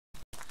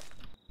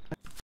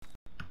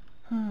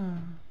I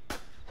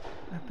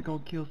have to go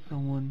kill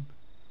someone.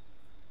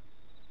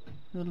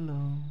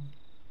 Hello.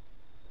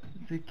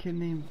 It's a kid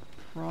named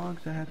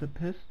Frogs that has a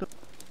pistol.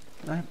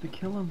 I have to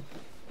kill him.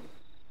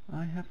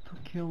 I have to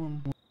kill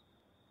him.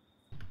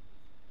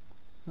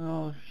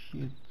 Oh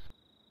shit.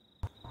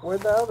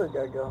 Where'd the other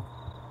guy go?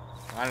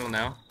 I don't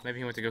know. Maybe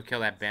he went to go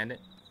kill that bandit.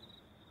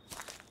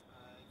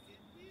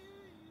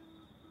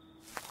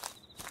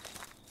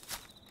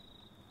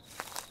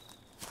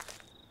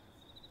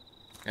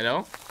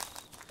 Hello?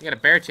 You got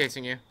a bear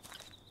chasing you.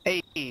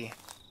 Hey, do you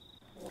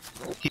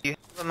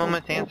have a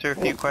moment to answer a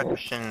few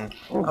questions?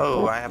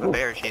 Oh, I have a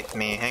bear chasing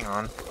me. Hang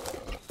on.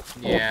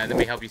 Yeah, let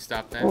me help you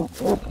stop that.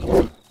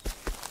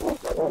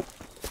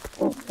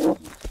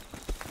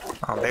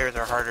 Oh, bears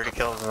are harder to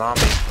kill than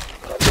zombies.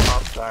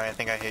 Oh, sorry, I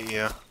think I hit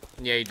you.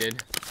 Yeah, you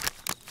did.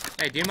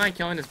 Hey, do you mind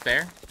killing this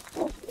bear?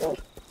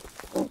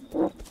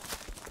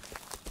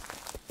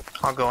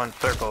 I'll go in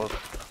circles.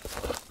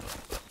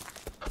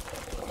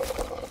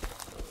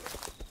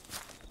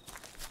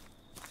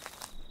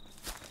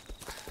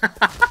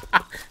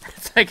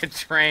 It's like a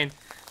train.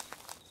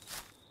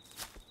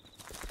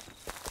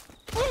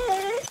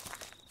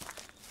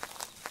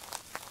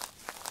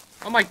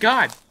 Oh my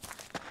god!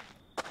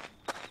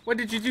 What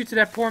did you do to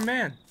that poor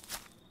man?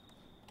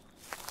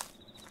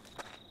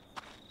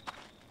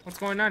 What's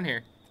going on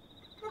here?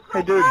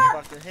 Hey dude,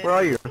 where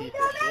are you?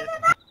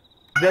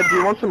 Zed, do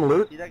you want some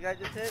loot? See, that guy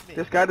just hit me.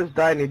 This guy just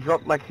died and he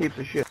dropped like heaps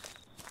of shit.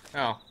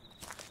 Oh.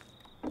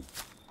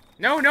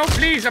 No, no,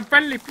 please! I'm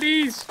friendly,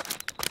 please!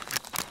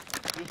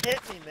 He hit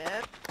me,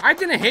 man. I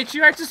didn't hit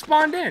you, I just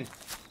spawned in. You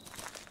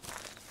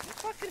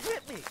fucking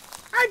hit me.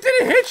 I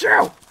didn't hit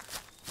you!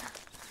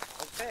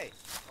 Okay,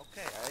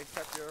 okay, I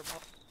accept your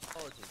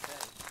apology,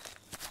 thanks.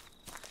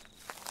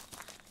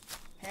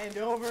 Hand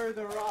over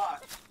the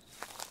rock.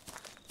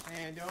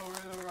 Hand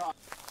over the rock.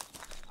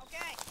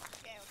 Okay,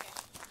 okay, okay.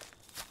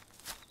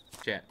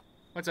 Chat.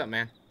 What's up,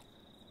 man?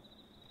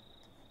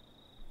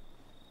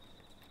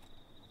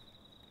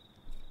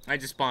 I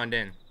just spawned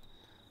in.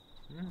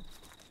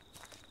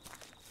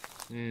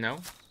 No.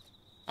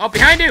 Oh,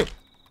 behind you!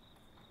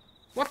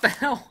 What the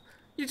hell?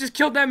 You just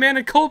killed that man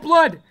in cold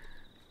blood!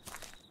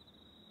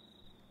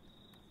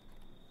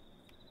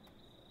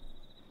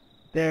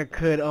 There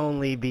could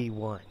only be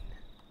one.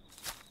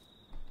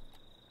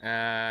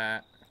 Okay.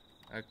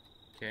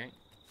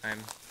 I'm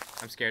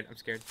scared, I'm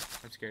scared,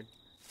 I'm scared.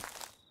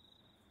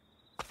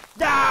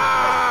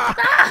 Ah!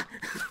 Ah!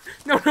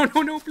 No, no,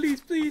 no, no,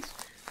 please, please.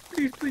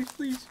 Please, please,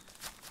 please.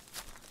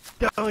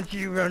 Don't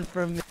you run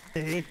from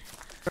me.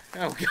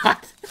 Oh god.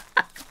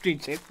 I'm being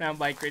chased down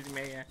by a crazy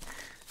maniac.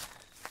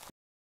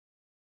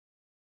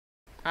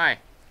 Hi.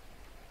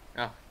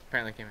 Oh,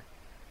 apparently came in.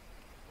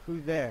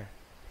 Who's there?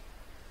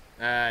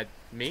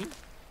 Me?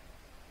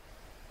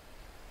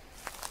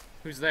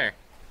 Who's there?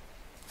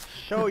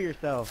 Show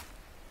yourself.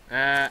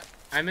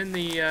 I'm in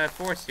the,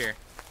 forest here.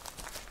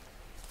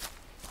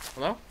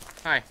 Hello?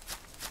 Hi.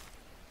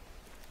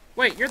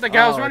 Wait, you're the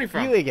guy I was running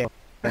from. You again.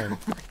 Oh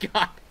my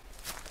god.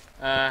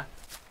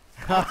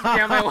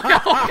 Yeah, my way.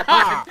 Oh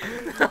god!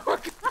 Oh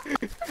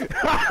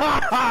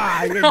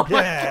god! You're Oh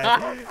my dead.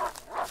 god!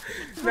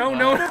 No,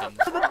 no, no!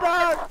 To the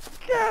dog!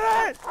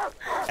 Get it!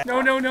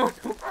 No, no, no,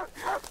 no!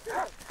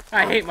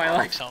 I hate my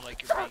life. Sound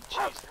like you're being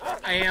chased.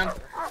 I am.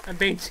 I'm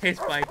being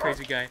chased by a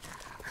crazy guy.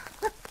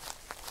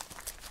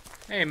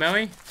 Hey, Moe.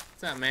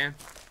 What's up, man?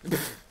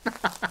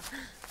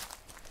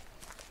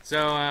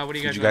 So, what are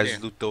you guys Did you gonna guys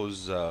do? loot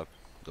those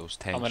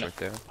tanks right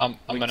there? I'm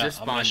We gonna just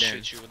spawned in.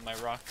 shoot you with my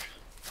rock.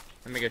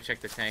 Let me go check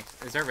the tanks.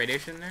 Is there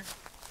radiation in there?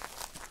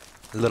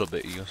 A little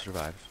bit. You'll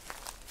survive.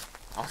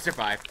 I'll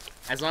survive.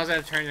 As long as I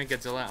don't turn into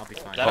Godzilla, I'll be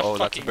fine. That Oh, a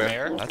that's a fucking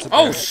bear. bear? That's a bear.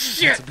 Oh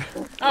shit!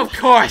 Of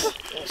course!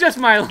 Just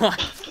my luck.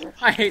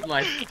 I hate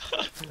life.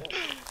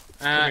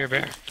 Come here,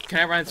 bear. Can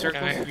I run in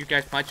circles? here. You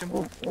guys punch him?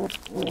 Oh,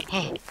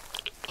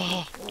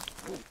 oh.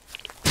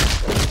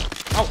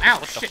 Oh, ow!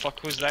 What the Shit! fuck?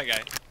 Who's that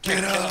guy?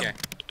 Get up! Okay.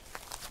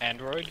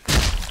 Android?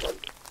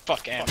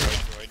 Fuck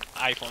Android.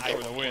 iPhone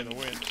for the win.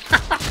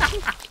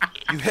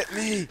 You hit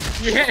me!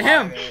 You hit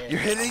him! You're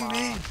hitting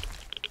me!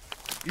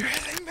 You're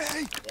hitting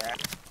me!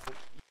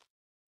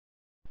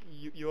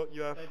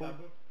 You have food,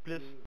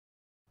 please?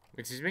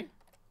 Excuse me?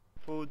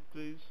 Food,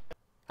 please.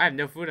 I have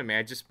no food in me.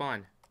 I just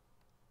spawned.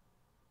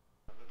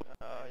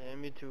 Yeah,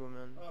 me too,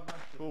 man.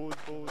 Food.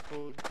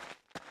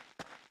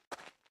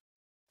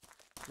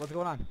 What's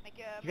going on? Like,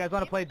 You guys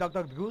want to play Duck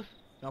Duck Goose?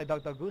 You wanna play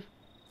Duck Duck Goose?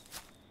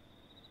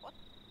 What?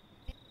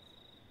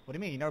 What do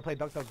you mean? You never played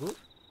Duck Duck Goose?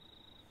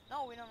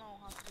 No, we don't know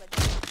how to play.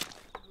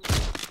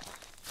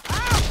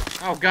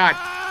 Oh god!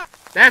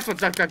 That's what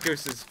Duck Duck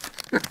Goose is.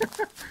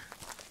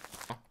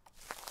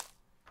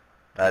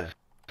 I just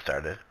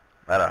started.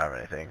 I don't have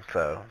anything,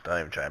 so don't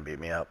even try and beat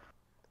me up.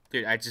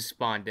 Dude, I just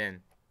spawned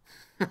in.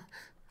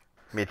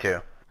 Me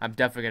too. I'm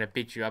definitely gonna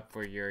beat you up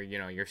for your,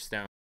 your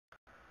stone.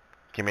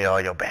 Give me all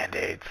your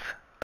band-aids.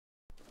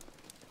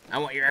 I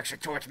want your extra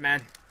torch,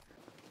 man.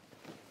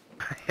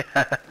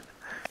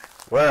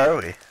 Where are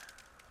we?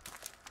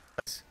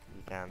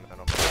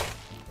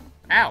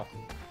 Ow!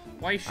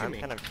 Why you shoot I'm me?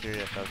 kind of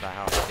curious as to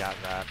how he got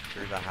that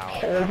through the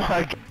house. Oh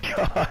my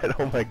god,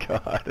 oh my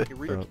god. You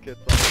reach kits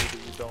on me that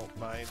you don't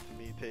mind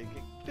me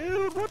taking.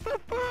 Dude, what the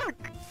fuck?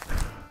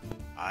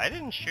 I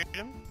didn't shoot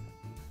him.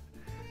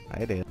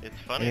 I did. It's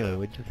funny Anyway, though.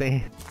 what'd you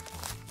say?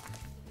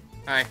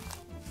 Hi.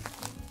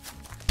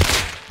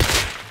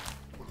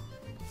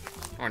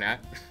 Or not.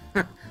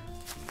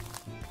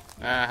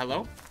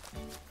 Hello?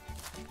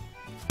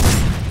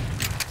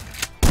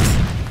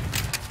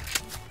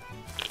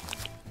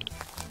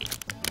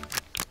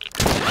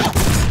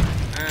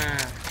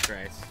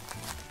 Christ.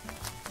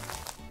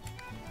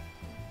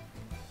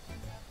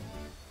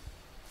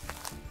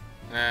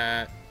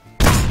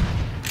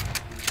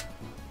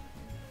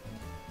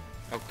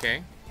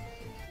 Okay.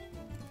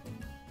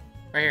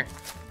 Right here.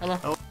 Hello.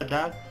 Oh,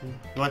 dog.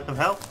 You want some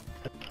help?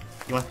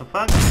 You want some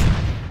fuck?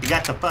 You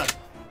got some fuck.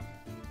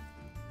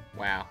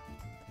 Wow.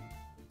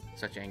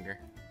 Such anger.